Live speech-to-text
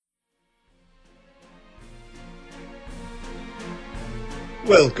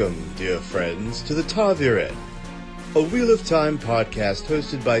Welcome, dear friends, to the Taviren, a Wheel of Time podcast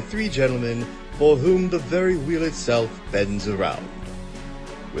hosted by three gentlemen for whom the very wheel itself bends around.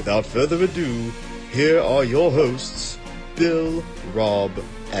 Without further ado, here are your hosts, Bill, Rob,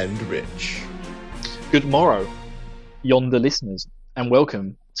 and Rich. Good morrow, yonder listeners, and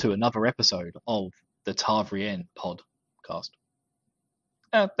welcome to another episode of the Taviren podcast.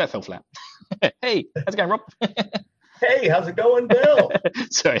 That fell flat. Hey, how's it going, Rob? Hey, how's it going, Bill?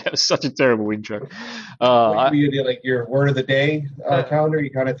 Sorry, that was such a terrible intro. You do like your word of the day calendar?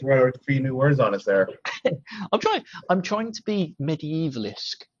 You kind of threw out a few new words on us there. I'm trying to be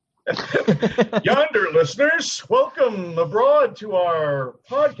medievalisk. Yonder listeners, welcome abroad to our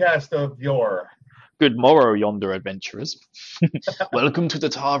podcast of your. Good morrow, yonder adventurers. Welcome to the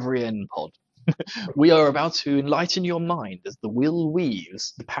Taviren pod. We are about to enlighten your mind as the wheel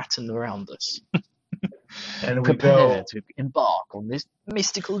weaves the pattern around us. And we Prepare to embark on this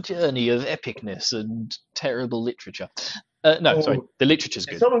mystical journey of epicness and terrible literature. Sorry, the literature's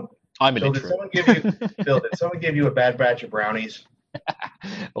good. I'm illiterate. Did someone give you a bad batch of brownies?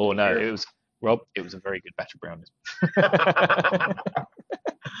 Oh no, it was a very good batch of brownies.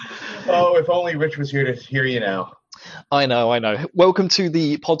 Oh, if only Rich was here to hear you now. I know. Welcome to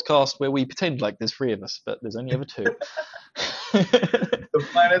the podcast where we pretend like there's three of us, but there's only ever two. The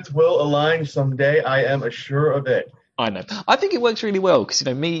planets will align someday. I am assured of it. I know. I think it works really well because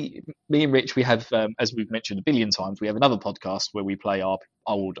me and Rich, we have, as we've mentioned a billion times, we have another podcast where we play our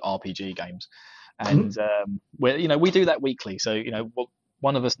old RPG games, and where we do that weekly. So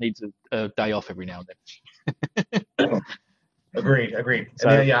one of us needs a day off every now and then. Agreed. So,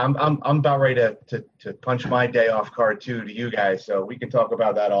 and then, I'm about ready to punch my day off card too to you guys, so we can talk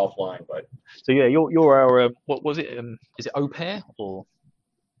about that offline. But so yeah, you're our what was it? Is it au pair or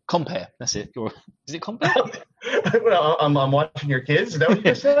compare? That's it. Is it compare? Well, I'm watching your kids. Is that what you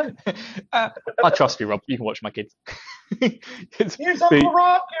just said? I trust you, Rob. You can watch my kids. Here's Uncle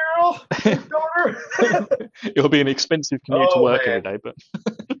Rob, girl. Daughter. It'll be an expensive commute to work every day, but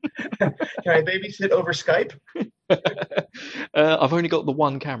can I babysit over Skype? I've only got the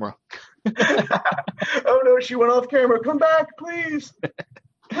one camera. Oh no, she went off camera. Come back, please.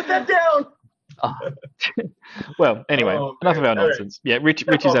 Put that down. Well, anyway, enough of our nonsense. Right. Yeah, Rich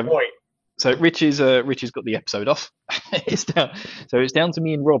is having. So Rich has got the episode off. It's down to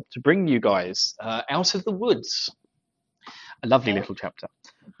me and Rob to bring you guys Out of the Woods. A lovely little chapter.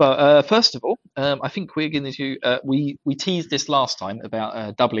 But first of all, I think we're going to we teased this last time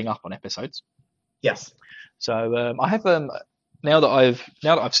about doubling up on episodes. Yes. So I have now that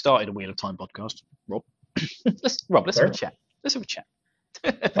I've started a Wheel of Time podcast, Rob. let's have a chat. Let's have a chat.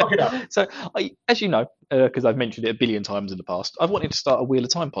 Talk it up. So, as you know, because I've mentioned it a billion times in the past, I've wanted to start a Wheel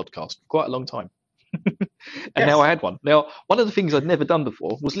of Time podcast for quite a long time. And now I had one. Now, one of the things I'd never done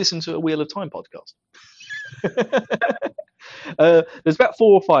before was listen to a Wheel of Time podcast. There's about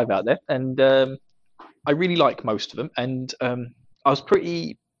 4 or 5 out there, and I really like most of them. And I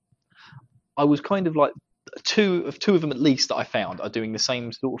was kind of like two of them at least that I found are doing the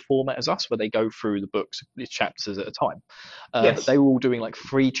same sort of format as us, where they go through the books chapters at a time. Yes. But they were all doing like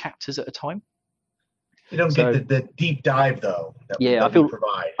 3 chapters at a time. You don't get the deep dive though. We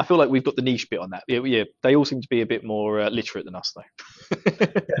provide. I feel like we've got the niche bit on that. Yeah, they all seem to be a bit more literate than us, though.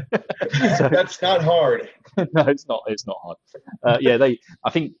 That's not hard. No, it's not. It's not hard. I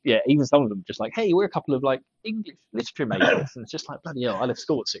think even some of them just like, hey, we're a couple of like English literature majors, and it's just like, bloody hell, I left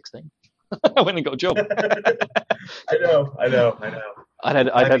school at 16. I went and got a job. I know. I'd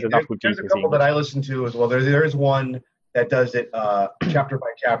had enough with There's a couple that I listen to as well. There is one that does it chapter by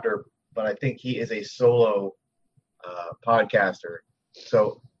chapter, but I think he is a solo podcaster.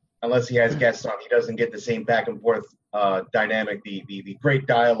 So unless he has guests on, he doesn't get the same back and forth dynamic, the great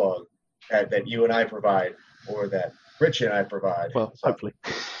dialogue that you and I provide, or that Rich and I provide. Well, so, hopefully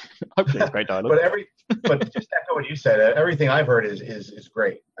it's great dialogue. But just echo what you said. Everything I've heard is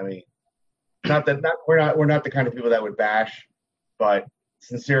great. I mean, we're not the kind of people that would bash, but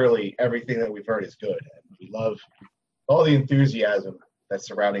sincerely, everything that we've heard is good, and we love all the enthusiasm that's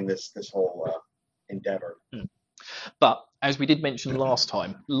surrounding this whole endeavor. But as we did mention last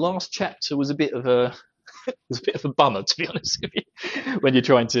time, last chapter was a bit of a bummer, to be honest with you. When you're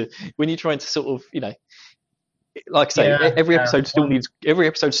trying to sort of, like I say, every episode still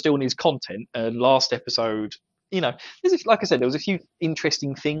needs content. And last episode, like I said, there was a few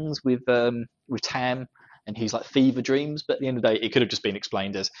interesting things with Tam and his like fever dreams, but at the end of the day, it could have just been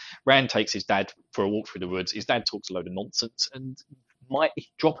explained as Rand takes his dad for a walk through the woods. His dad talks a load of nonsense and might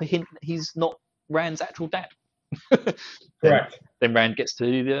drop a hint that he's not Rand's actual dad. Correct. Then Rand gets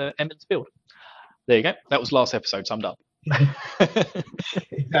to Emond's Field. There you go. That was last episode summed up.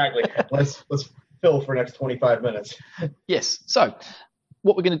 Exactly. Let's fill for the next 25 minutes. Yes. So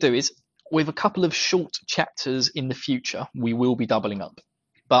what we're going to do is, with a couple of short chapters in the future, we will be doubling up.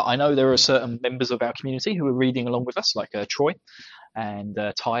 But I know there are certain members of our community who are reading along with us, like Troy and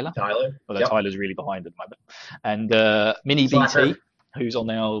Tyler. Although Tyler's really behind at the moment. And Mini BT, who's on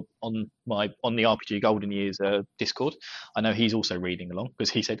the RPG Golden Years Discord. I know he's also reading along because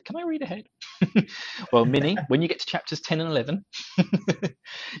he said, "Can I read ahead?" Well, Mini, when you get to chapters 10 and 11,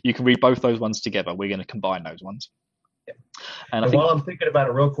 you can read both those ones together. We're going to combine those ones. Yeah. And while I'm thinking about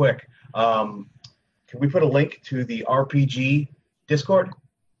it real quick, can we put a link to the RPG Discord?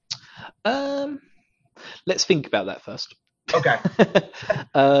 Let's think about that first. Okay.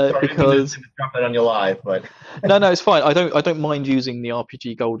 Sorry, because I drop that on you live, but no, it's fine. I don't mind using the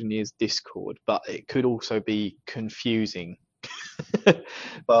RPG Golden Years Discord, but it could also be confusing for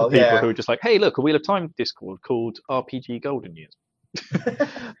people who are just like, "Hey, look, a Wheel of Time Discord called RPG Golden Years."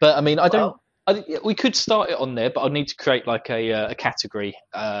 But I mean, we could start it on there, but I'd need to create like a category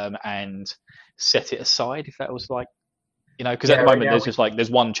and set it aside if that was like. Because at the moment there's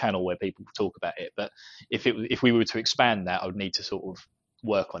one channel where people talk about it, but if we were to expand that, I would need to sort of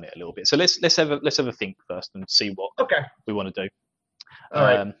work on it a little bit. So let's have a think first and see what we want to do. All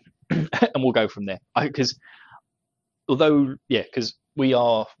right. And we'll go from there. Because we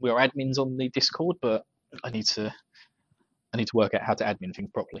are admins on the Discord, but I need to work out how to admin things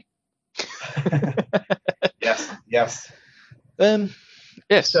properly. Yes. Yes.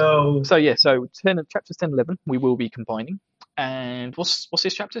 So chapters 10 and 11 we will be combining. And what's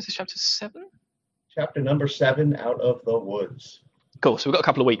this chapter? Is this chapter 7? Chapter number 7, Out of the Woods. Cool. So we've got a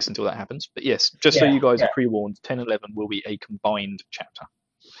couple of weeks until that happens. But yes, just so you guys are pre-warned, 10 and 11 will be a combined chapter.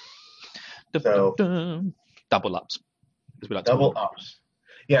 Double ups. Double ups.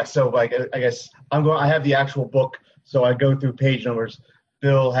 Yeah. So like I guess I have the actual book, so I go through page numbers.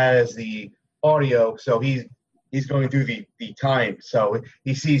 Bill has the audio, so he's going through the time. So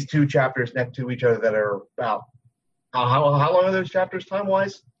he sees 2 chapters next to each other that are about how long are those chapters time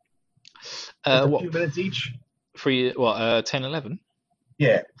wise? A few minutes each. 10 and 11?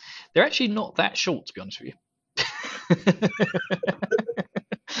 Yeah. They're actually not that short, to be honest with you.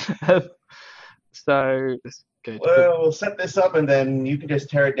 So let's go. We'll set this up and then you can just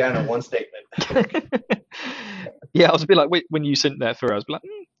tear it down in one statement. Yeah, I was a bit like when you sent that through, I was like,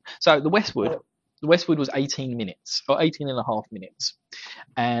 So the Westwood was 18 minutes or 18 and a half minutes,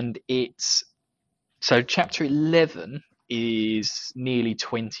 and so chapter 11 is nearly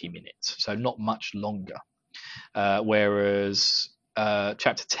 20 minutes, so not much longer, whereas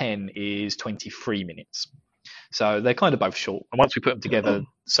chapter 10 is 23 minutes. So they're kind of both short, and once we put them together,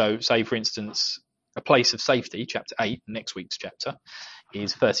 so say for instance A Place of Safety, chapter 8, next week's chapter,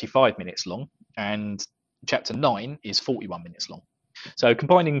 is 35 minutes long, and chapter 9 is 41 minutes long. So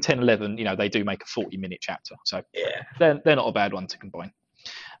combining 10 and 11, they do make a 40-minute chapter. So they're not a bad one to combine.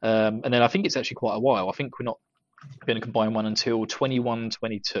 And then I think it's actually quite a while. I think we're not going to combine one until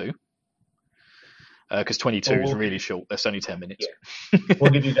 21-22. Because 22 is really short. That's only 10 minutes. Yeah.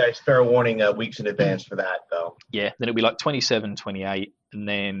 We'll give you guys fair warning weeks in advance for that, though. Yeah, then it'll be like 27, 28, and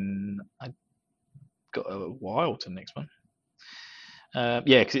then I've got a while to the next one.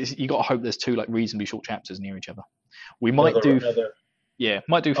 Because you got to hope there's 2 like reasonably short chapters near each other. We might do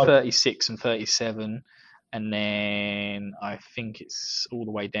 36 and 37, and then I think it's all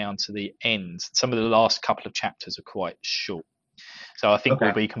the way down to the end. Some of the last couple of chapters are quite short. So I think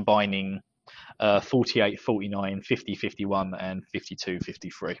we'll be combining 48, 49, 50, 51, and 52,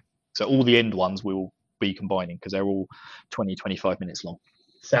 53. So all the end ones we'll be combining because they're all 20, 25 minutes long.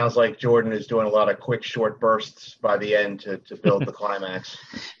 Sounds like Jordan is doing a lot of quick, short bursts by the end to build the climax.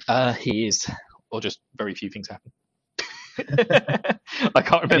 He is, or just very few things happen. I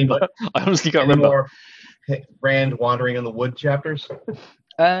can't remember. I honestly can't remember. More Rand wandering in the wood chapters?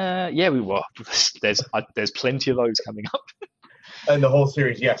 Yeah, we were. There's plenty of those coming up. And the whole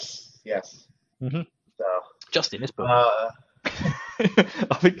series, yes. Mm-hmm. So just in this book.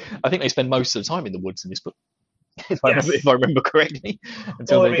 I think they spend most of the time in the woods in this book. If I remember correctly.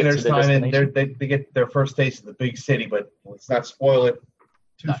 There's time and they get their first taste of the big city, but let's not spoil it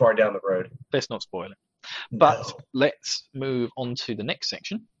too far down the road. Let's not spoil it. But let's move on to the next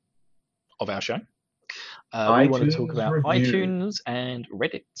section of our show. We want to talk about iTunes and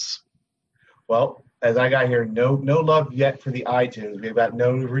Reddits. Well, as I got here, no love yet for the iTunes. We've got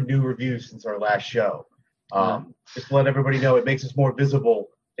no new reviews since our last show. Just to let everybody know, it makes us more visible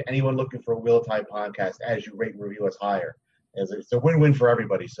to anyone looking for a Wheel of Time podcast as you rate and review us higher. It's a win-win for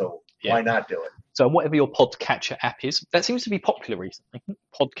everybody. So Why not do it? So whatever your podcatcher app is, that seems to be popular recently.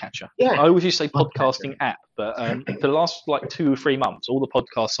 Podcatcher. Yeah. I always used to say podcasting app, but for the last like 2 or 3 months, all the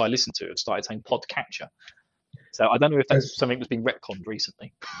podcasts I listen to have started saying podcatcher. So I don't know if that's something that's been retconned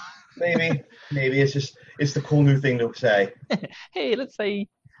recently. Maybe it's the cool new thing to say. Hey, let's say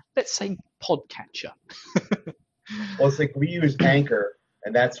podcatcher. Well, it's like we use Anchor,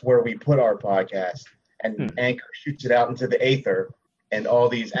 and that's where we put our podcast, and Anchor shoots it out into the aether, and all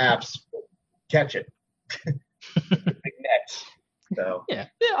these apps catch it. Big nets. So Yeah,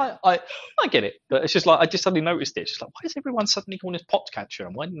 I get it, but it's just like I just suddenly noticed it. It's just like, why is everyone suddenly calling this podcatcher,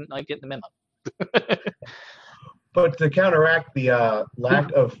 and why didn't I get the memo? But to counteract the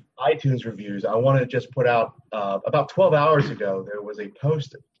lack of iTunes reviews, I want to just put out about 12 hours ago, there was a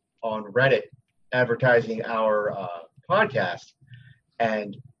post on Reddit advertising our podcast.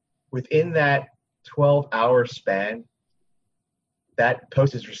 And within that 12-hour span, that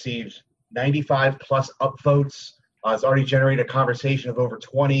post has received 95 plus upvotes. It's already generated a conversation of over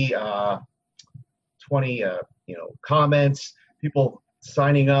 20 comments, people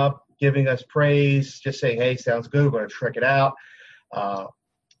signing up, giving us praise, just saying, hey, sounds good, we're going to check it out.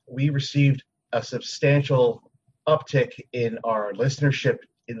 We received a substantial uptick in our listenership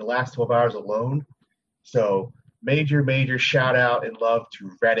in the last 12 hours alone. So major shout out and love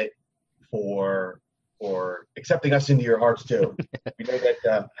to Reddit for accepting us into your hearts too. We know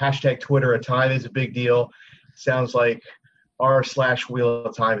that hashtag Twitter at time is a big deal. Sounds like r/Wheel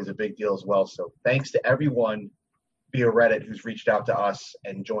of Time is a big deal as well. So thanks to everyone via Reddit who's reached out to us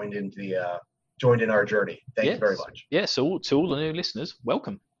and joined in our journey. Thank you very much. Yeah, so to all the new listeners,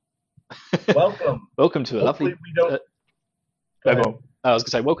 welcome. Welcome. Welcome to a Hopefully lovely. we don't. I was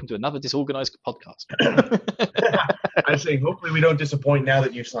going to say, welcome to another disorganized podcast. I'm saying, hopefully we don't disappoint now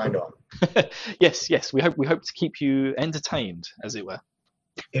that you've signed on. Yes. We hope to keep you entertained, as it were.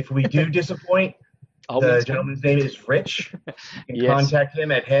 If we do disappoint, the gentleman's name is Rich. You can contact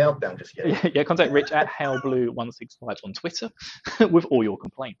him at Hale. No, I'm just kidding. Yeah, contact Rich at HaleBlue165 on Twitter with all your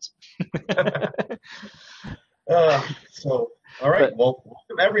complaints. All right. Well,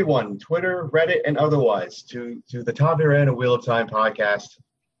 welcome everyone, Twitter, Reddit, and otherwise, to the Tavir and a Wheel of Time podcast.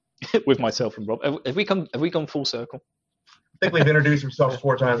 With myself and Rob. Have we gone full circle? I think we've introduced ourselves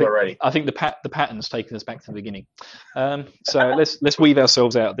 4 times already. I think the pattern's taken us back to the beginning. So let's weave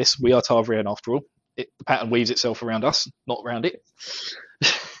ourselves out of this. We are Tavrian after all. The pattern weaves itself around us, not around it.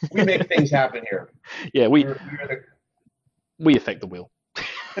 We make things happen here. Yeah, we affect the wheel.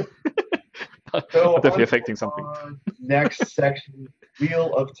 So definitely affecting something. Next section,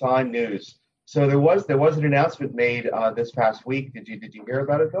 Wheel of Time news. So there was an announcement made this past week. Did you hear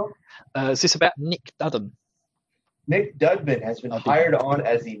about it, Bill? Is this about Nick Dudden? Nick Dudman has been hired on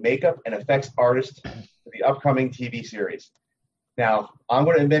as the makeup and effects artist for the upcoming TV series. Now, I'm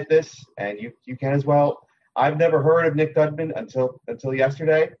going to admit this, and you can as well. I've never heard of Nick Dudman until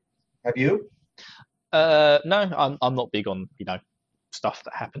yesterday. Have you? No, I'm not big on stuff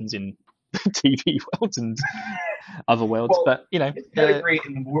that happens in TV worlds and other worlds, but his pedigree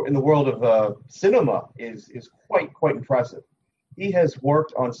in the world of cinema is quite impressive. He has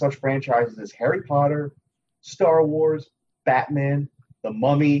worked on such franchises as Harry Potter, Star Wars, Batman, The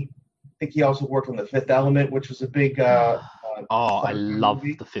Mummy. I think he also worked on The Fifth Element, which was a big. I love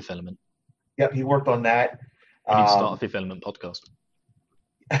movie. The Fifth Element. Yep, he worked on that. We need to start a Fifth Element podcast.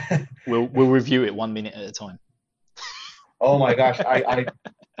 We'll review it 1 minute at a time. Oh my gosh, I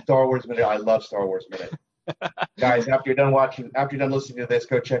Star Wars Minute. I love Star Wars Minute. Guys, after you're done listening to this,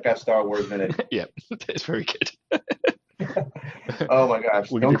 go check out Star Wars Minute. Yeah, it's very good. Oh my gosh!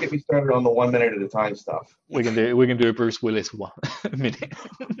 Don't get me started on the 1 minute at a time stuff. We're gonna do a Bruce Willis minute.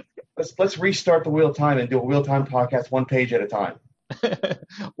 Let's restart the Wheel of Time and do a Wheel of Time podcast 1 page at a time.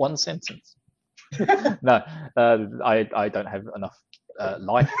 1 sentence. No, I don't have enough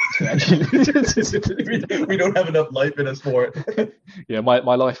life to actually. We don't have enough life in us for it. Yeah, my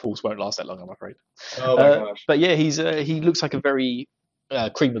life force won't last that long, I'm afraid. Oh my gosh! But yeah, he looks like a very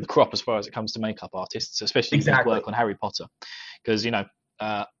cream of the crop as far as it comes to makeup artists, especially his work on Harry Potter, because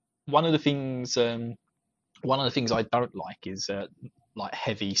one of the things I don't like is like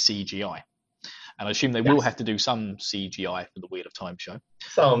heavy CGI, and I assume they will have to do some CGI for the Wheel of Time show.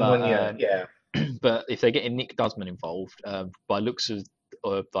 Yeah. But if they're getting Nick Dudman involved, by looks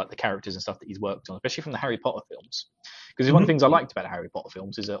of like the characters and stuff that he's worked on, especially from the Harry Potter films, because one of the things I liked about Harry Potter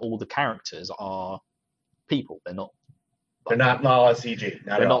films is that all the characters are people. They're not all CG.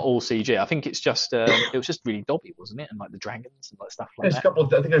 They're not all CG. I think it's just it was just really Dobby, wasn't it? And like the dragons and like stuff like that.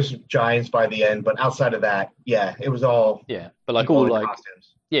 I think there's giants by the end, but outside of that, yeah, it was all. Yeah, but like all like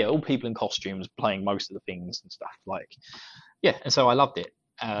costumes. Yeah, all people in costumes playing most of the things and stuff. Like, yeah, and so I loved it.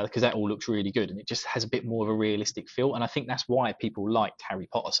 because that all looks really good, and it just has a bit more of a realistic feel. And I think that's why people liked Harry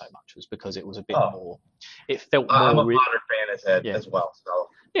Potter so much, was because it was a bit more. It felt more. I'm a Potter fan as well. So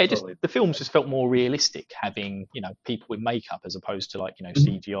yeah, totally. Just the films just felt more realistic, having people with makeup as opposed to like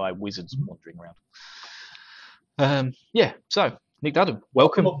CGI wizards wandering around. Yeah. So Nick Dudden,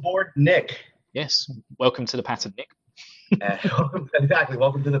 welcome aboard, Nick. Yes, welcome to the pattern, Nick. Exactly,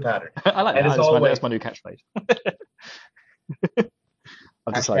 welcome to the pattern. I like that. That's my new catchphrase.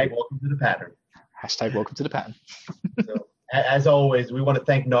 Hashtag welcome to the pattern. Hashtag welcome to the pattern. So, as always, we want to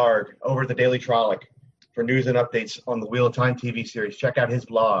thank Narg over at the Daily Trolloc for news and updates on the Wheel of Time TV series. Check out his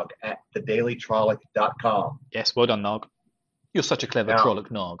blog at thedailytrolloc.com. Yes, well done, Narg. You're such a clever Trolloc,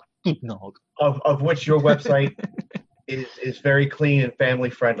 Narg. Narg. Of which your website is very clean and family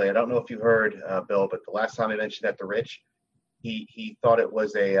friendly. I don't know if you heard, Bill, but the last time I mentioned that to Rich, he thought it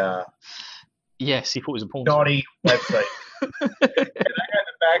was a yes, he thought it was a porn naughty website. And I had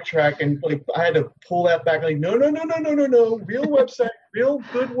to backtrack and I had to pull that back. Like, no, real website, real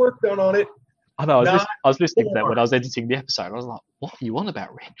good work done on it. I know. I was listening to that when I was editing the episode. I was like, "What are you on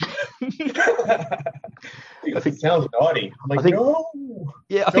about, Rich?" I think it sounds naughty. I'm like, no.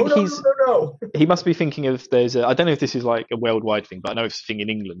 Yeah, I think no. He must be thinking of I don't know if this is like a worldwide thing, but I know it's a thing in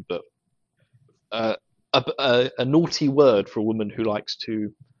England. But a naughty word for a woman who likes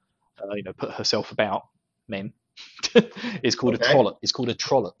to, put herself about men is called a trollop. It's called a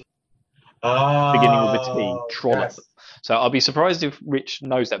trollop. Beginning with a T, trollop. Yes. So I'll be surprised if Rich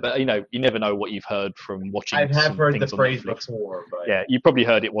knows that, but you never know what you've heard from watching. I have heard the phrase before, but yeah, you probably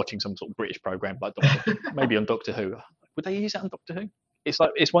heard it watching some sort of British program like maybe on Doctor Who. Would they use that on Doctor Who? It's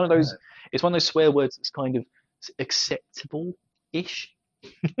one of those swear words that's kind of acceptable-ish.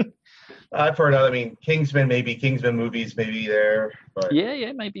 I've heard of. I mean, Kingsman movies, maybe there. But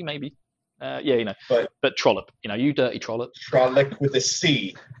yeah, maybe. But trollop, you dirty trollop. Trollop with a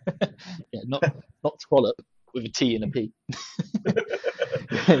C. Yeah, not trollop with a T and a P.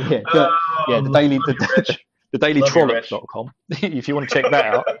 The dailytrollop.com. If you want to check that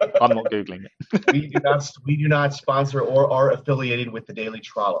out, I'm not Googling it. We do not sponsor or are affiliated with the Daily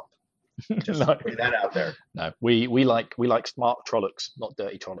Trollop. Just put that out there. No, we like smart trollocs, not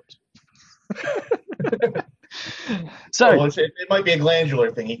dirty trollops. So it might be a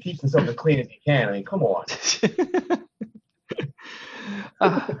glandular thing. He keeps himself as clean as he can. I mean, come on.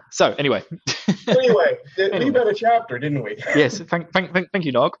 So anyway, we had a chapter, didn't we? Yes. Thank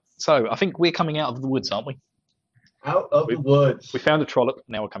you, Nog. So I think we're coming out of the woods, aren't we? Out of the woods. We found a trollop.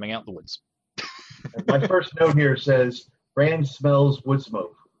 Now we're coming out of the woods. My first note here says, Rand smells wood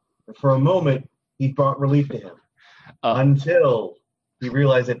smoke. And for a moment, he brought relief to him. Until he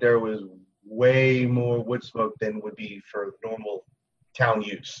realized that there was way more wood smoke than would be for normal town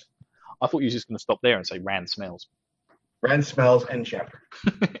use. I thought you were just going to stop there and say Rand smells. Rand smells, end chapter.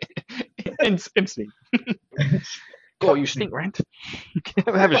 Instantly. God, you stink, Rand.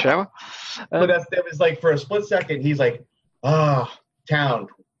 Have a shower. But that was like, for a split second, he's like, town,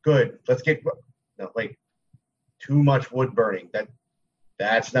 good. Let's get, too much wood burning.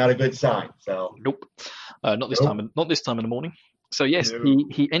 That's not a good sign. So nope. Not this time in the morning. So yes,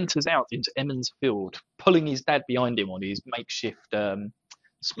 he enters out into Emond's Field, pulling his dad behind him on his makeshift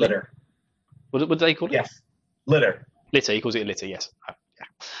litter. What do they call it? Yes, litter. Litter. He calls it a litter. Yes.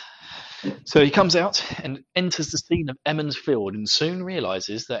 Yeah. So he comes out and enters the scene of Emond's Field, and soon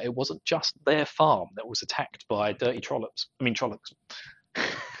realizes that it wasn't just their farm that was attacked by dirty trollocs. I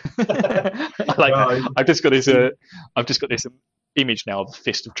like that. I've just got this image now of a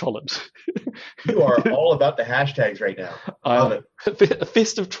fist of trollops. You are all about the hashtags right now. I love it. A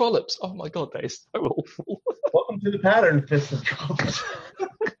fist of trollops. Oh my god, that is so awful. Welcome to the pattern, fist of trollops.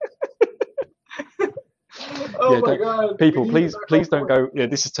 Oh my god! People, please don't go. Yeah,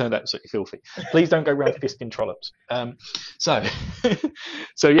 this has turned out absolutely filthy. Please don't go around fisting trollops. So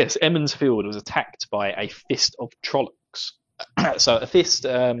yes, Emond's Field was attacked by a fist of trollocs. So a fist.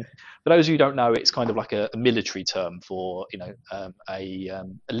 For those of you who don't know, it's kind of like a military term for a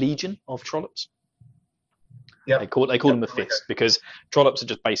legion of trollops. Yeah, they call them a fist because trollops are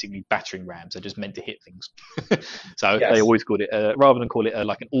just basically battering rams. They're just meant to hit things. So yes. They always call it rather than call it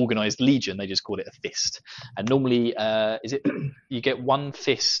like an organized legion, they just call it a fist. And normally, is it you get one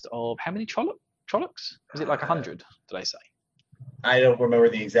fist of how many trollocs? Is it like 100? Did I say? I don't remember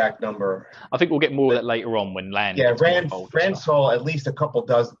the exact number. I think we'll get more of that later on when Land. Yeah, Rand saw at least a couple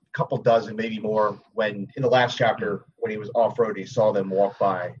dozen, maybe more, when in the last chapter when he was off road, he saw them walk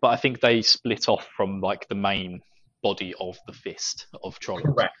by. But I think they split off from like the main body of the fist of Trolloc.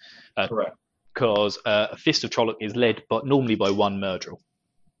 Correct. Because a fist of Trolloc is led, but normally by one Myrddraal.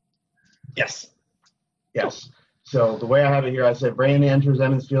 Yes. Cool. So the way I have it here, I said Rand enters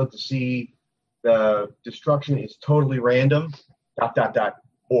Emmons Field to see the destruction is totally random. ...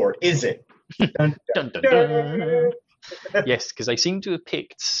 Or is it? Dun, Dun, dun, dun. Yes, because they seem to have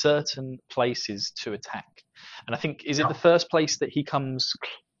picked certain places to attack, and I think is it the first place that he comes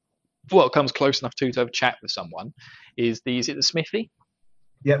close enough to have a chat with someone? Is it the Smithy?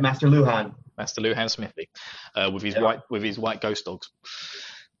 Yeah, Master Luhan. Master Luhan Smithy, with his white ghost dogs.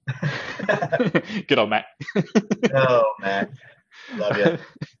 Good old Matt. Oh, Matt, love you.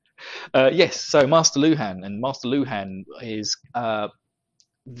 Yes, so Master Luhan is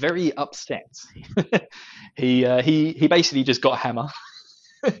very upset. he basically just got a hammer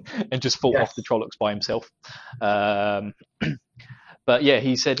and just fought off the Trollocs by himself. But yeah,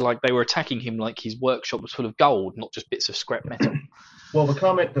 he said like they were attacking him like his workshop was full of gold, not just bits of scrap metal. Well, the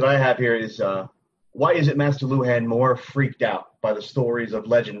comment that I have here is, why isn't Master Luhan more freaked out by the stories of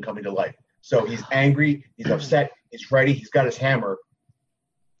legend coming to life? So he's angry, he's upset, he's ready, he's got his hammer,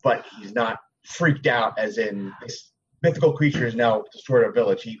 but he's not freaked out as in this mythical creature is now destroyed our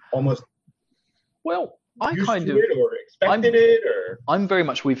village. He almost I used kind to of it or expected it, or I'm very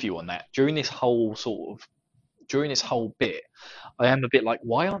much with you on that. During this whole bit, I am a bit like,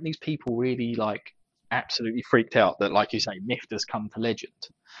 why aren't these people really like absolutely freaked out that, like you say, myth has come to legend?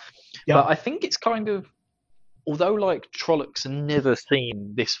 Yeah. But I think it's kind of, although like Trollocs are never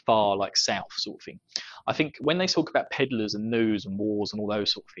seen this far like south sort of thing, I think when they talk about peddlers and news and wars and all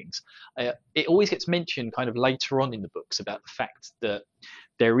those sort of things, it always gets mentioned kind of later on in the books about the fact that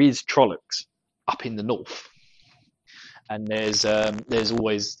there is Trollocs up in the north. And there's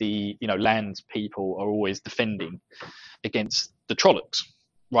always the, land people are always defending against the Trollocs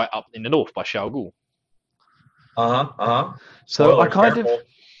right up in the north by Shao Ghul. So I kind of,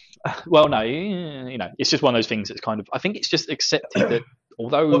 well, no, it's just one of those things that's kind of, I think it's just accepted that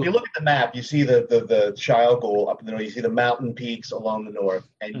although... Well, if you look at the map, you see the Shao Ghul up in the north, you see the mountain peaks along the north,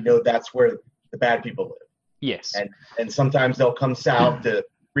 and you know that's where the bad people live. Yes. And sometimes they'll come south to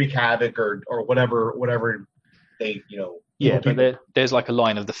wreak havoc or whatever they, Yeah, but there's like a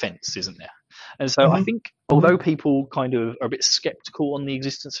line of defense, isn't there? And so I think although people kind of are a bit skeptical on the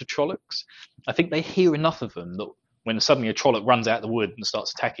existence of Trollocs, I think they hear enough of them that when suddenly a Trolloc runs out of the wood and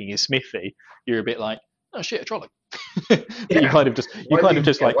starts attacking his smithy, you're a bit like, oh shit, a Trolloc. You kind of just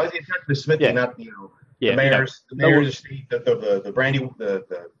like, why is he attacking the smithy, not the mayor's estate, the brandy, the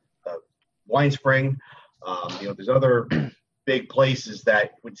wine spring. There's other big places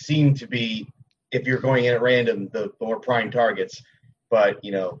that would seem to be, if you're going in at random, the more prime targets. But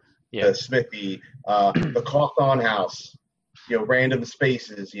the smithy, the Cawthon house, random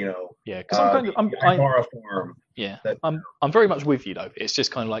spaces, because I'm farm. Yeah, I'm very much with you though. It's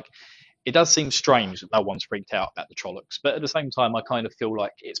just kind of like, it does seem strange that no one's freaked out about the Trollocs, but at the same time, I kind of feel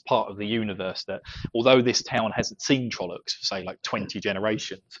like it's part of the universe that although this town hasn't seen Trollocs for say like 20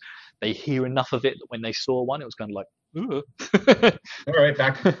 generations, they hear enough of it that when they saw one, it was kind of like, ooh. All right,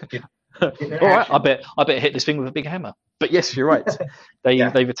 back. All right, I bet hit this thing with a big hammer. But yes, you're right.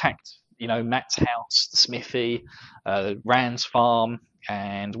 They've attacked, Matt's house, the smithy, Rand's farm,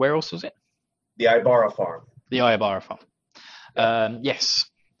 and where else was it? The Ibarra farm. The Ibarra farm. Yes.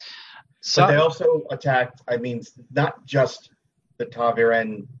 So but they also attacked, not just the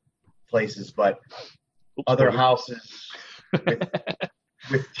ta'veren places, but other houses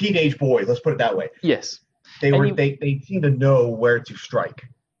with teenage boys. Let's put it that way. Yes. They seem to know where to strike.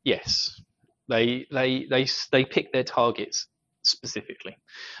 Yes. They pick their targets specifically,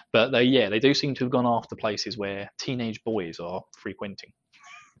 but they do seem to have gone after places where teenage boys are frequenting.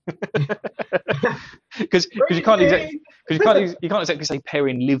 Because you can't exactly say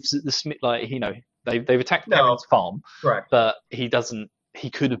Perrin lives at the Smith, they've attacked Perrin's farm, correct. But he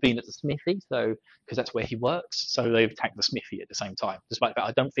could have been at the smithy, so because that's where he works, so they've attacked the smithy at the same time. Despite that,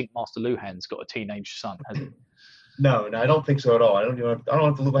 I don't think Master Luhan's got a teenage son, has he? No, I don't think so at all. I don't know if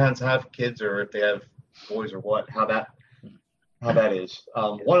the Luhans have kids or if they have boys or what. How that is.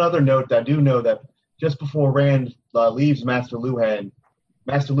 One other note, I do know that just before Rand leaves Master Luhan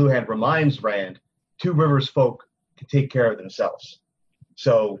reminds Rand, Two Rivers folk can take care of themselves.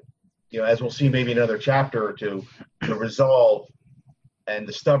 So, as we'll see maybe another chapter or two, the resolve and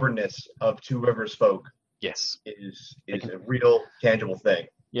the stubbornness of Two Rivers folk is a real tangible thing.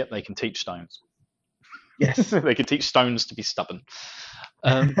 Yep, they can teach stones. Yes. They can teach stones to be stubborn.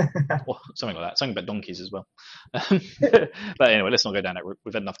 Well, something like that. Something about donkeys as well. But anyway, let's not go down that route.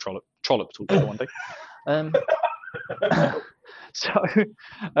 We've had enough trollop talk for one day.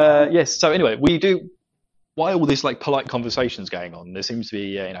 Yes. So anyway, we do. While all this polite conversations going on, there seems to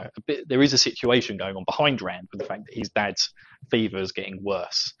be there is a situation going on behind Rand with the fact that his dad's fever is getting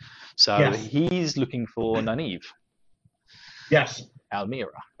worse. So he's looking for Nynaeve Yes. Almira.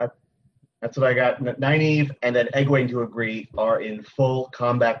 That's what I got. Nynaeve and then Egwene, to agree, are in full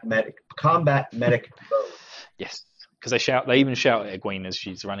combat medic mode. Yes, because they even shout at Egwene as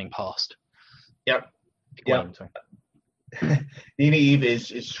she's running past. Yep. Egwene, sorry. Nynaeve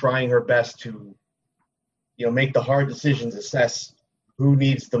is trying her best to, make the hard decisions, assess who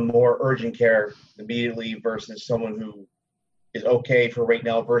needs the more urgent care immediately versus someone who is okay for right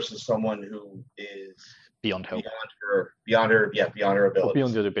now versus someone who is beyond help, beyond her abilities.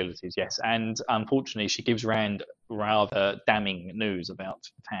 Beyond her abilities, yes. And unfortunately, she gives Rand rather damning news about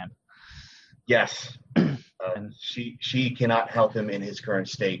Tan. Yes, she cannot help him in his current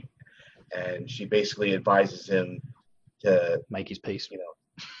state, and she basically advises him to make his peace.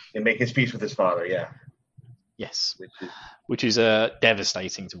 And make his peace with his father. Yeah. Yes, which is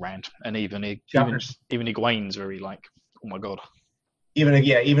devastating to Rand, and even Egwene's very like, oh my god. Even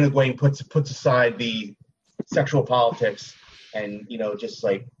Egwene puts aside the sexual politics, and just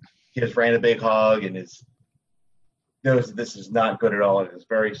like gives Rand a big hug, and knows that this is not good at all, and is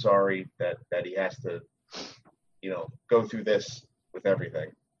very sorry that he has to, go through this with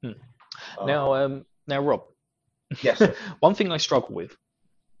everything. Now, Rob. Yes. One thing I struggle with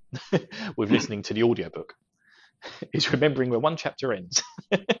listening to the audiobook is remembering where one chapter ends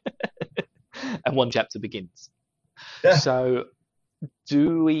and one chapter begins. Yeah. So,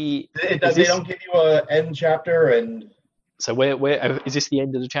 do we? They don't give you an end chapter, and so where is this the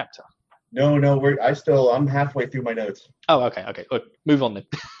end of the chapter? No, I'm halfway through my notes. Oh, okay. Look, move on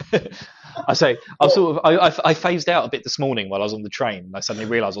then. I phased out a bit this morning while I was on the train, and I suddenly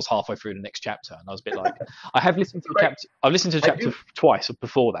realised I was halfway through the next chapter, and I was a bit like, I have listened to the chapter. I've listened to the chapter twice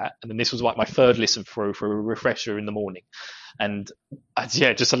before that, and then this was like my third listen through for a refresher in the morning, and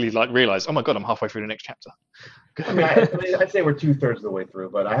just suddenly like realised, oh my god, I'm halfway through the next chapter. I'd say we're 2/3 of the way through,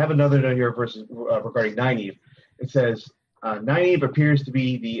 but I have another note here regarding Nynaeve. It says, Nynaeve appears to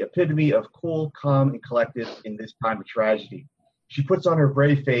be the epitome of cool, calm, and collected in this time of tragedy. She puts on her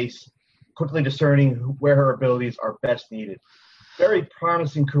brave face, quickly discerning where her abilities are best needed. Very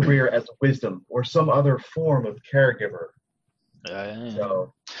promising career as a wisdom or some other form of caregiver.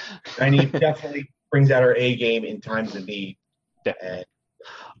 So Nynaeve definitely brings out her A game in times of need. And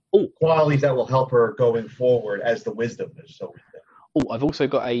qualities that will help her going forward as the wisdom is so. I've also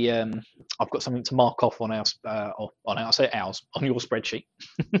got I've got something to mark off on ours, on your spreadsheet.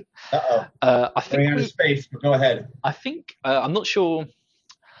 I think out of space, but go ahead. I think I'm not sure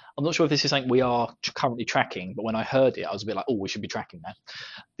if this is something we are currently tracking, but when I heard it, I was a bit like, we should be tracking that.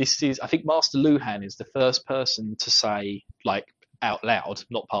 I think Master Luhan is the first person to say, like, out loud,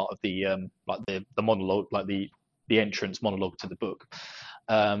 not part of the the monologue, like the entrance monologue to the book.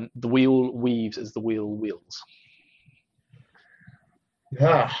 The wheel weaves as the wheel wills.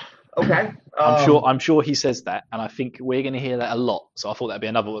 Yeah. Okay. I'm sure he says that, and I think we're going to hear that a lot. So I thought that'd be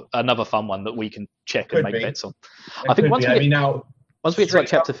another fun one that we can check and make bets on. I think once we get to like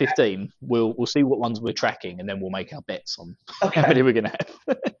chapter 15, we'll see what ones we're tracking, and then we'll make our bets on how many we're going to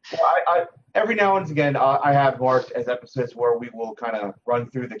have. Well, every now and again, I have marked as episodes where we will kind of run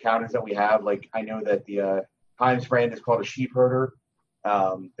through the counters that we have. Like I know that the Times friend is called a sheep herder.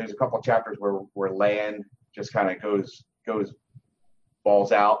 There's a couple of chapters where Lan just kind of goes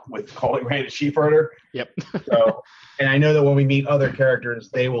balls out with calling Rand a sheep herder. Yep. So, and I know that when we meet other characters,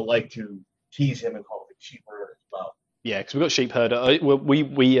 they will like to tease him and call him a sheep herder as well. Yeah, because we've got sheep herder.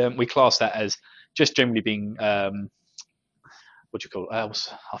 We class that as just generally being what do you call it? I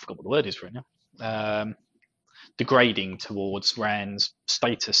forgot what the word is for it now. Degrading towards Rand's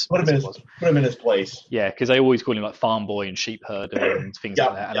status. Put him in his place. Yeah, because they always call him like farm boy and sheep herder and things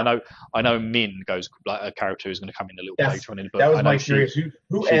like that. And I know Min goes like a character who's going to come in a little later on in the book. That was my curious.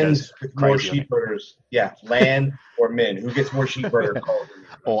 Who ends with more sheep herders? Yeah, Lan or Min? Who gets more sheep herder calls?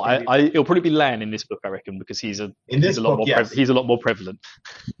 It'll probably be Lan in this book, I reckon, because he's a lot more prevalent.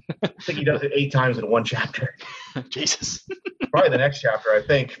 I think he does it 8 times in one chapter. Jesus. Probably the next chapter, I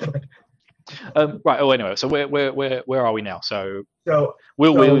think. Right. Anyway. So where are we now? So Will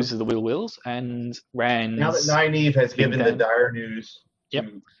Wills is the Will Wills, and Rand. Now that Nynaeve has given the dire news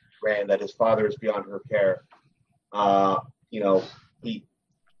to Rand that his father is beyond her care, the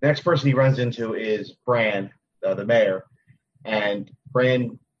next person he runs into is Bran, the mayor, and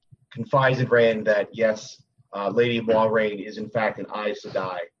Bran confides in Rand that yes, Lady Moiraine is in fact an Aes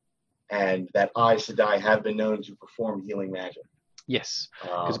Sedai, and that Aes Sedai have been known to perform healing magic. Yes,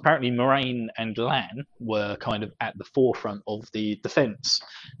 because apparently Moiraine and Lan were kind of at the forefront of the defense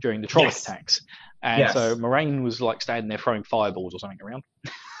during the Trolloc attacks. And so Moiraine was like standing there throwing fireballs or something around.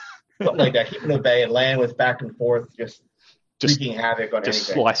 Something like that, keeping at bay, and Lan was back and forth, just wreaking havoc on anything. Just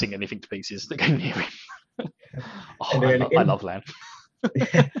slicing anything to pieces that came near him. I love Lan.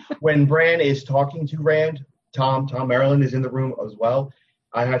 When Bran is talking to Rand, Tom Maryland is in the room as well.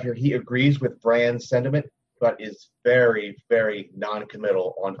 I have here he agrees with Bran's sentiment, but is very, very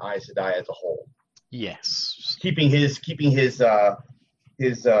non-committal on Aes Sedai as a whole. Yes. Keeping his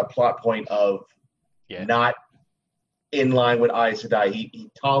plot point of not in line with Aes Sedai. He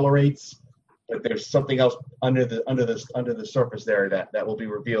tolerates, but there's something else under the surface there that will be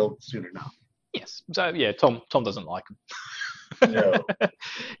revealed soon enough. Yes. So yeah, Tom doesn't like him. No.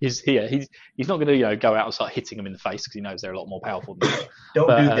 He's not going to go out and start hitting them in the face because he knows they're a lot more powerful than him. Don't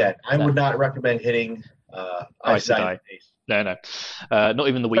do that. I would not recommend hitting Aes Sedai in the face. No. Not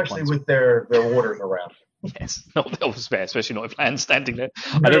even the weak Especially ones. with their warders around. Yes, not fair, especially not if Lan's standing there.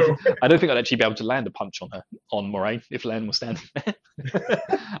 No. I don't think I'd actually be able to land a punch on Moraine if Lan was standing there.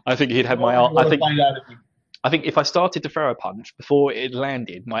 I think he'd have my arm. I think if I started to throw a punch before it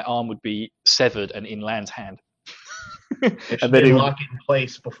landed, my arm would be severed and in Lan's hand. And then he'd lock it in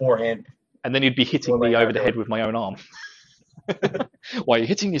place beforehand. And then he'd be hitting me over the head with my own arm. Why are you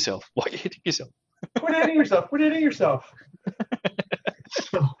hitting yourself? Quit hitting yourself.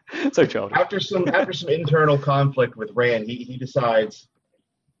 So childish. After some internal conflict with Rand, he decides,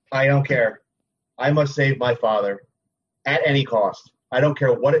 I don't care. I must save my father at any cost. I don't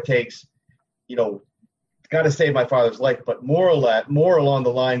care what it takes. Got to save my father's life, but more along the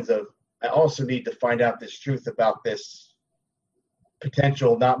lines of, I also need to find out this truth about this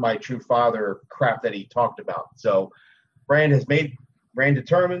potential not my true father crap that he talked about. So Rand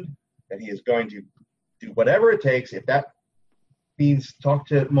determined that he is going to do whatever it takes. If that means talk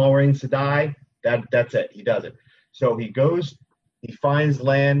to Moiraine Sedai, that's it. He does it. So he goes, he finds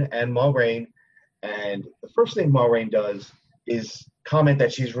Lan and Moiraine, and the first thing Moiraine does is comment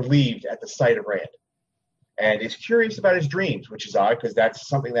that she's relieved at the sight of Rand. And is curious about his dreams, which is odd because that's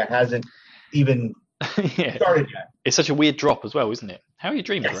something that hasn't even started yet. It's such a weird drop as well, isn't it? How are you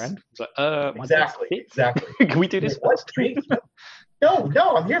dreaming, Rand? It's like, exactly. Can we do this? What dreams? No,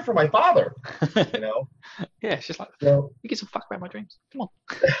 I'm here for my father. Yeah, it's just like, you give some fuck about my dreams. Come on.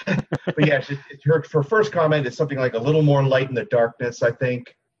 But yeah, her first comment is something like a little more light in the darkness, I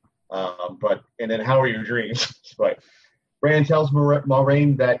think. And then how are your dreams? But Rand tells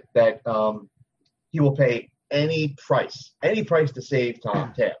Moiraine that he will pay any price to save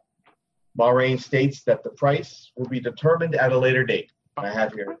Tam. Moiraine states that the price will be determined at a later date. I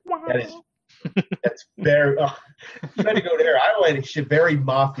have here. That's very. You had to go there. I like shit. Very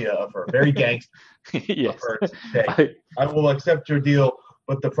mafia of her. Very gangster. Yes. Of her to say, I will accept your deal,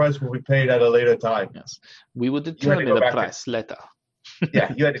 but the price will be paid at a later time. Yes. We will determine the price later.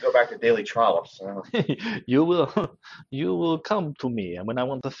 Yeah, you had to go back to Daily Trollops. You will come to me when I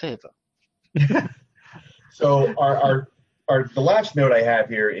want a favor. So the last note I have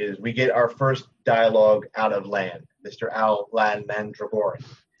here is we get our first dialogue out of Lan, Mr. Lan Mandragoran,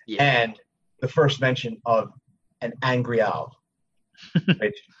 and the first mention of an angry owl,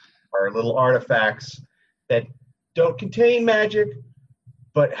 which are little artifacts that don't contain magic,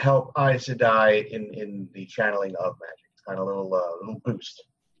 but help Aes Sedai in the channeling of magic. It's kind of a little boost.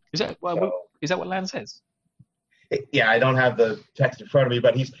 Is that what Lan says? Yeah, I don't have the text in front of me,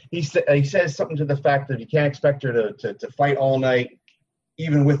 but he says something to the fact that you can't expect her to fight all night,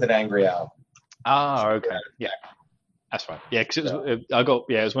 even with an angry owl. Ah, okay, yeah, that's right. Yeah, because it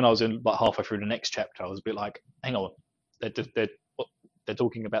was when I was in about halfway through the next chapter, I was a bit like, hang on, they're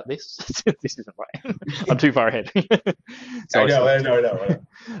talking about this. This isn't right. I'm too far ahead. I know.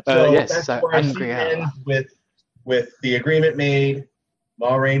 So that's where angry owl ends with the agreement made.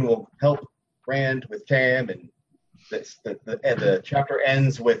 Moiraine will help Rand with Tam, and the chapter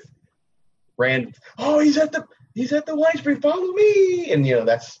ends with Rand. Oh, he's at the wine spring. Follow me, and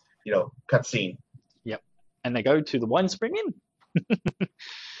that's cutscene. Yep, and they go to the wine spring inn.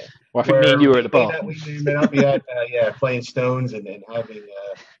 Well, I think me and you were at the bar. We may not be at playing stones and having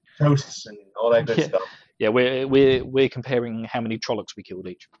toasts and all that good stuff. Yeah, we're comparing how many Trollocs we killed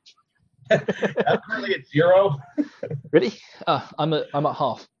each. I'm currently at 0. Really? I'm at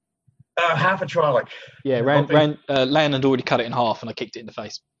half. Half a Trolloc. Yeah, Lan had already cut it in half, and I kicked it in the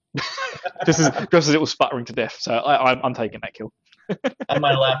face. just as it was sputtering to death. So I'm taking that kill. I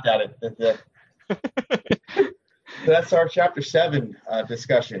might have laughed at it. So that's our chapter 7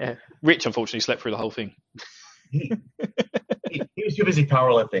 discussion. Yeah. Rich unfortunately slept through the whole thing. He was too busy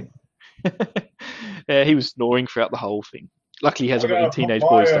powerlifting. Yeah, he was snoring throughout the whole thing. Luckily, he hasn't got any teenage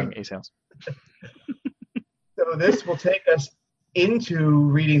boys staying at his house. So this will take us into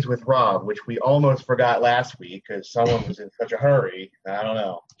readings with Rob, which we almost forgot last week because someone was in such a hurry. I don't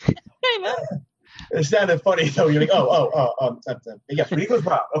know. Hey, man. It sounded funny though. You're like, yes, readings with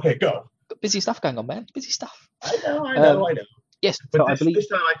Rob. Okay, go. busy stuff going on, man. Busy stuff. I know. Yes, but so I believe this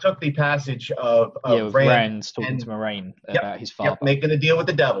time I took the passage of Rand talking to Moiraine about his father. Yep, making a deal with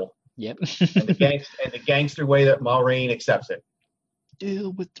the devil. Yep. and the gangster way that Moiraine accepts it.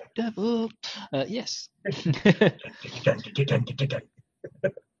 Deal with the devil. Yes.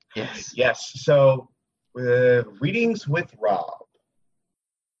 Yes. Yes. So, readings with Rob.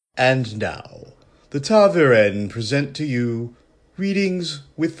 And now, the Ta'veren present to you Readings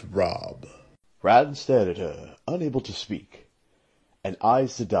with Rob. Rand stared at her, unable to speak. And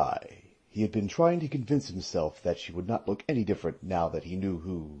Aes Sedai. He had been trying to convince himself that she would not look any different now that he knew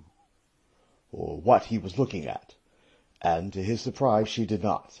who or what he was looking at. And to his surprise, she did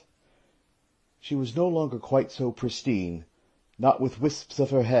not. She was no longer quite so pristine, not with wisps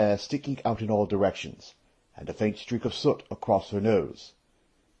of her hair sticking out in all directions, and a faint streak of soot across her nose.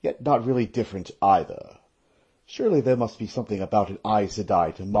 Yet not really different either. Surely there must be something about an Aes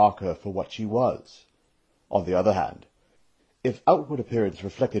Sedai to mark her for what she was. On the other hand, if outward appearance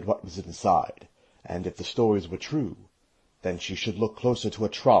reflected what was inside, and if the stories were true, then she should look closer to a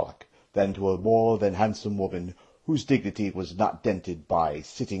Trolloc than to a more than handsome woman whose dignity was not dented by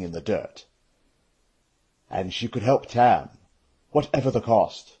sitting in the dirt. And she could help Tam, whatever the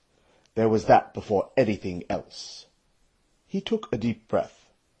cost. There was that before anything else. He took a deep breath.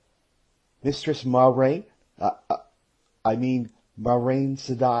 Mistress Moiraine? Moiraine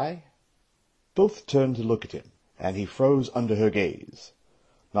Sedai? Both turned to look at him, and he froze under her gaze.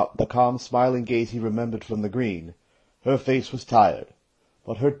 Not the calm, smiling gaze he remembered from the green. Her face was tired,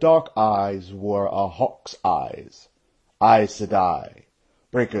 but her dark eyes were a hawk's eyes. Aes Sedai,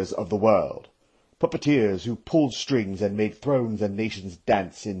 breakers of the world, puppeteers who pulled strings and made thrones and nations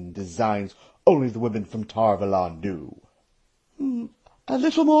dance in designs only the women from Tar Valon knew. A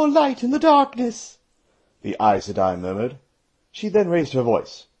little more light in the darkness, the Aes Sedai murmured. She then raised her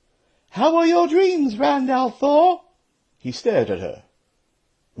voice. How are your dreams, Rand al'Thor? He stared at her.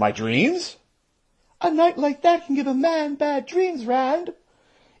 My dreams? A night like that can give a man bad dreams, Rand.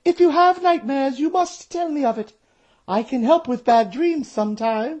 If you have nightmares, you must tell me of it. I can help with bad dreams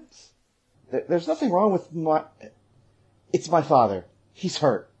sometimes. There's nothing wrong with my... It's my father. He's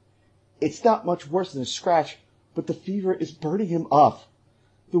hurt. It's not much worse than a scratch, but the fever is burning him up.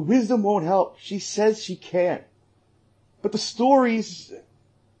 The wisdom won't help. She says she can't. But the stories...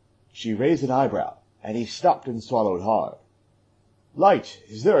 She raised an eyebrow, and he stopped and swallowed hard. Light,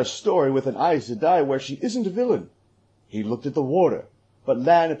 is there a story with an Aes Sedai where she isn't a villain? He looked at the warder, but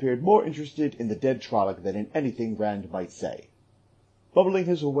Lan appeared more interested in the dead Trolloc than in anything Rand might say. Bubbling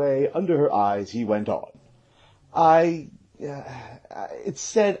his way under her eyes, he went on. It's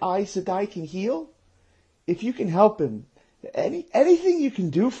said Aes Sedai can heal? If you can help him, anything you can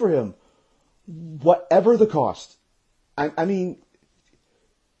do for him, whatever the cost.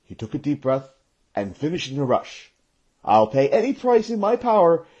 He took a deep breath and finished in a rush. I'll pay any price in my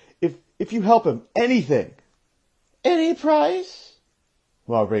power if you help him. Anything. Any price?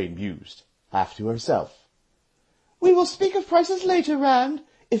 Moiraine mused, half to herself. We will speak of prices later, Rand,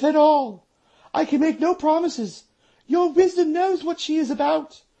 if at all. I can make no promises. Your wisdom knows what she is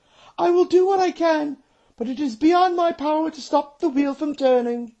about. I will do what I can, but it is beyond my power to stop the wheel from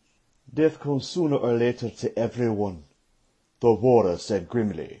turning. Death comes sooner or later to everyone, the warder said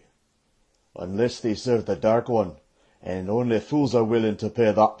grimly. Unless they serve the Dark One, and only fools are willing to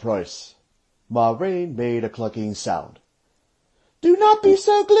pay that price. Moiraine made a clucking sound. Do not be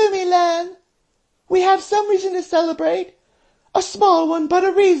so gloomy, Lan. We have some reason to celebrate. A small one, but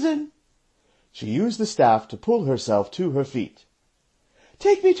a reason. She used the staff to pull herself to her feet.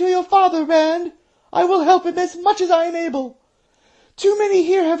 Take me to your father, Rand. I will help him as much as I am able. Too many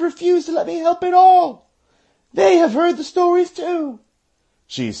here have refused to let me help at all. They have heard the stories too,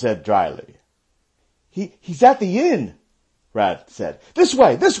 she said dryly. He's at the inn, Rand said. This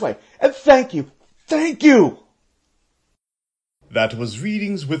way, and thank you. That was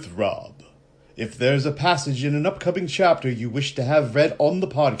Readings with Rob. If there's a passage in an upcoming chapter you wish to have read on the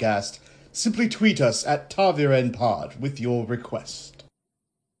podcast, simply tweet us at Ta'VerenPod with your request.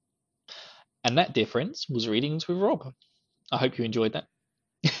 And that difference was Readings with Rob. I hope you enjoyed that.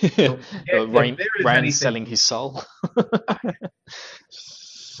 Rand selling his soul.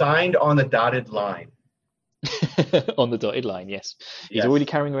 Signed on the dotted line. On the dotted line, yes. He's already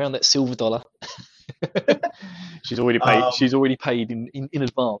carrying around that silver dollar. She's already paid. She's already paid in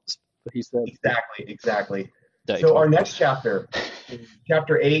advance for his service. Exactly. So our next chapter,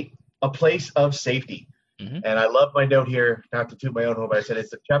 chapter 8, A Place of Safety. Mm-hmm. And I love my note here, not to toot my own horn, but I said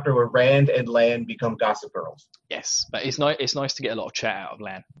it's the chapter where Rand and Lan become gossip girls. Yes, but it's nice to get a lot of chat out of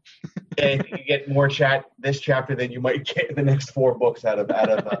Lan. And you get more chat this chapter than you might get in the next 4 books out of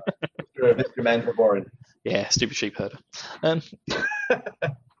Mr. Manford. Yeah, stupid sheep herder.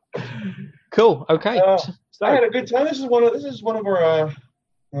 Cool. Okay. So, I had a good time. This is one of our.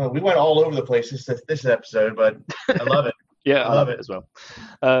 We went all over the place this episode, but I love it. Yeah, I love it as well.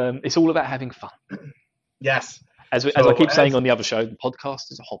 It's all about having fun. Yes. As I keep saying on the other show, the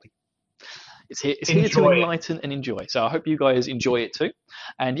podcast is a hobby. It's here to enlighten and enjoy. So I hope you guys enjoy it too.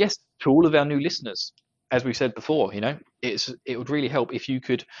 And yes, to all of our new listeners, as we said before, it would really help if you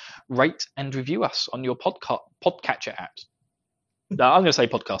could rate and review us on your podcatcher apps. No, I'm going to say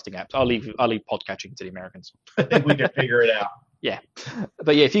podcasting apps. I'll leave podcatching to the Americans. I think we can figure it out. Yeah,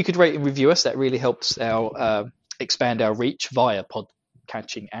 but yeah, if you could rate and review us, that really helps expand our reach via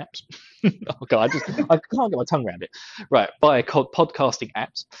podcatching apps. Oh God, I can't get my tongue around it. Right, via podcasting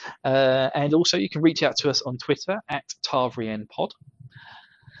apps, and also you can reach out to us on Twitter at TarvrienPod.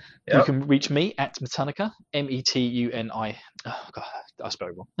 Yep. You can reach me at Metunica, Metuni. Oh God, I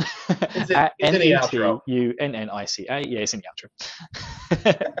spelled it wrong. At Metunica. Yeah, it's in the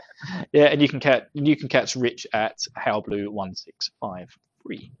outro. Yeah, and you can catch Rich at Howblue1653.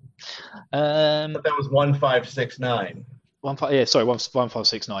 But that was 1569.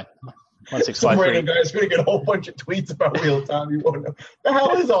 1569. 1653. Some random guy's going to get a whole bunch of tweets about Wheel of Time. You won't know. The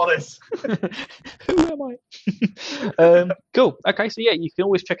hell is all this? Who am I? Cool. Okay, so yeah, you can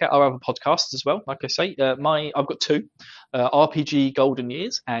always check out our other podcasts as well. Like I say, I've got two: RPG Golden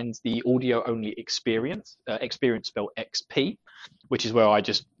Years and the audio only Experience. Experience spelled XP, which is where I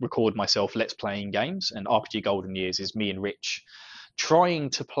just record myself let's playing games. And RPG Golden Years is me and Rich trying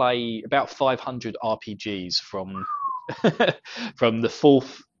to play about 500 RPGs from the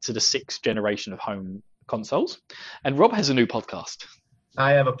 4th to the 6th generation of home consoles. And Rob has a new podcast.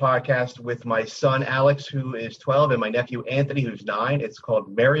 I have a podcast with my son Alex, who is 12, and my nephew Anthony, who's 9. It's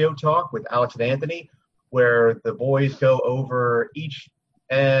called Mario Talk with Alex and Anthony, where the boys go over each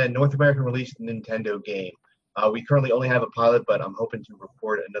North American released Nintendo game. We currently only have a pilot, but I'm hoping to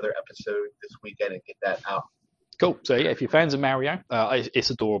record another episode this weekend and get that out. Cool. So yeah, if you're fans of Mario, it's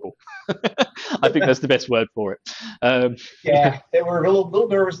adorable. I think that's the best word for it. Yeah, they were a little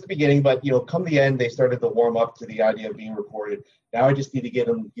nervous at the beginning, but come the end, they started to warm up to the idea of being recorded. Now I just need to get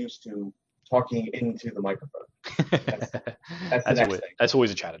them used to talking into the microphone. That's the next thing. That's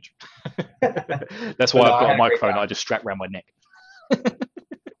always a challenge. That's why I've got a microphone I just strap around my neck.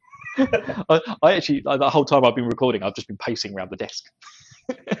 I actually, the whole time I've been recording, I've just been pacing around the desk.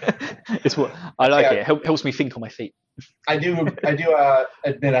 It's what I like. It helps me think on my feet. I do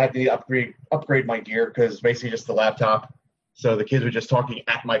admit I had to upgrade my gear because basically just the laptop. So the kids were just talking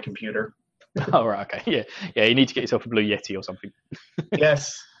at my computer. Oh right, okay, yeah. You need to get yourself a Blue Yeti or something.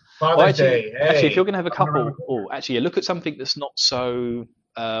 Yes, Father's Day. Actually, if you're going to have a couple, look at something that's not so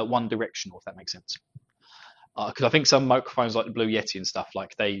one directional, if that makes sense. Because I think some microphones like the Blue Yeti and stuff,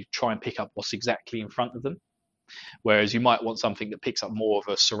 like they try and pick up what's exactly in front of them. Whereas you might want something that picks up more of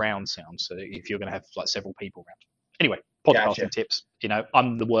a surround sound. So if you're going to have like several people around. Anyway, podcasting tips.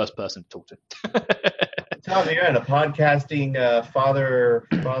 I'm the worst person to talk to. Tom, you're in a podcasting father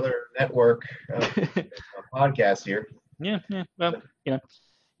network podcast here. Yeah. Well,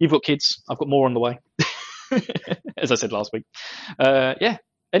 you've got kids. I've got more on the way. As I said last week. Yeah.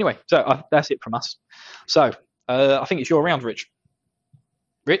 Anyway, so that's it from us. So I think it's your round, Rich.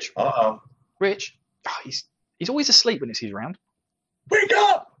 Rich? Uh-oh. Rich? Oh, he's always asleep when he's around. Wake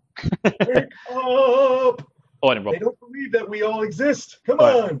up! Wake up! Oh, Rob. They don't believe that we all exist. Come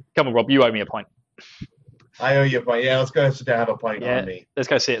on, Rob. You owe me a pint. I owe you a pint. Yeah, let's go sit down and have a pint on me. Let's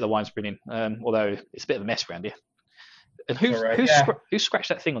go sit at the wine spinning. Although it's a bit of a mess around here. And who scratched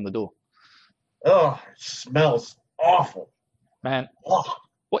that thing on the door? Oh, it smells awful. Man,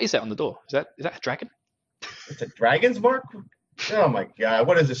 what is that on the door? Is that a dragon? It's a dragon's mark? Oh my God,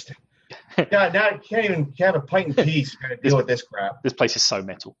 what is this? God, now I can't even have a pint in peace. Got to deal with this crap. This place is so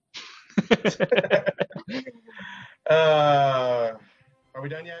metal. Are we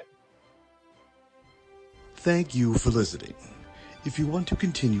done yet? Thank you for listening. If you want to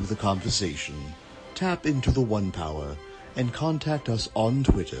continue the conversation, tap into the One Power and contact us on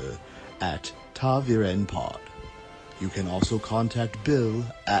Twitter at TarvrienPod. You can also contact Bill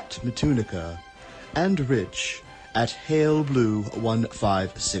at Metunica and Rich at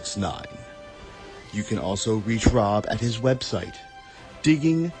HaleBlue1569. You can also reach Rob at his website,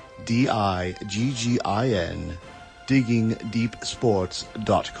 digging, DIGGIN,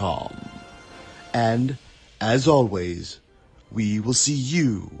 diggingdeepsports.com. And, as always, we will see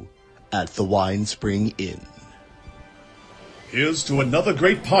you at the Wine Spring Inn. Here's to another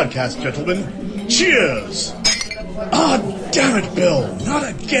great podcast, gentlemen. Cheers! Ah, damn it, Bill, not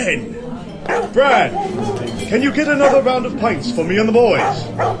again! Brad, can you get another round of pints for me and the boys?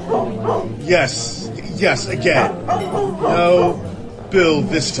 Yes, again. No, Bill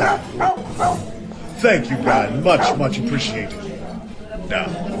this time. Thank you, Brad. Much appreciated. Now,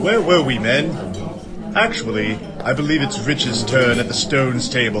 where were we, men? Actually, I believe it's Rich's turn at the Stones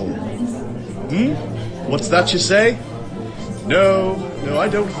table. What's that you say? No, I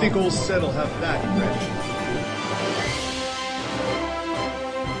don't think old Set will have that, Rich.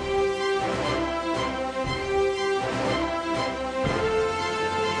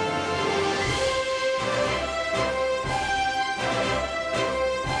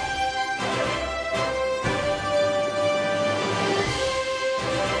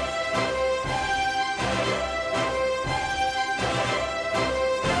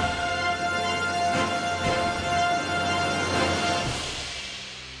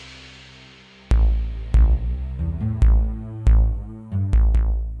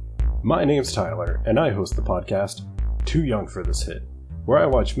 My name's Tyler, and I host the podcast Too Young for This Hit, where I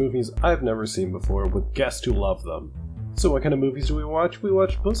watch movies I've never seen before with guests who love them. So what kind of movies do we watch? We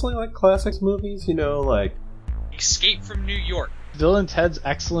watch mostly like classics movies, like Escape from New York, Bill and Ted's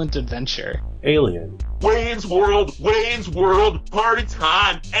Excellent Adventure, Alien, Wayne's World, party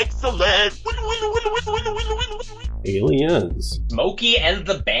time, excellent, Aliens, Smokey and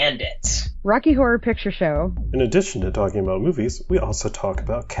the Bandit, Rocky Horror Picture Show. In addition to talking about movies, we also talk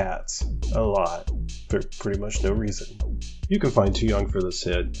about cats. A lot. For pretty much no reason. You can find Too Young for This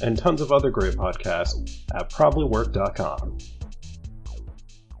Hit and tons of other great podcasts at probablywork.com.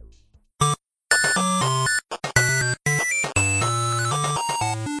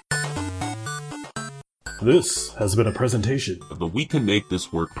 This has been a presentation of the We Can Make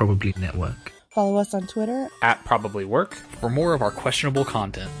This Work Probably Network. Follow us on Twitter At ProbablyWork for more of our questionable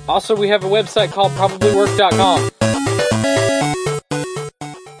content. Also, we have a website called probablywork.com.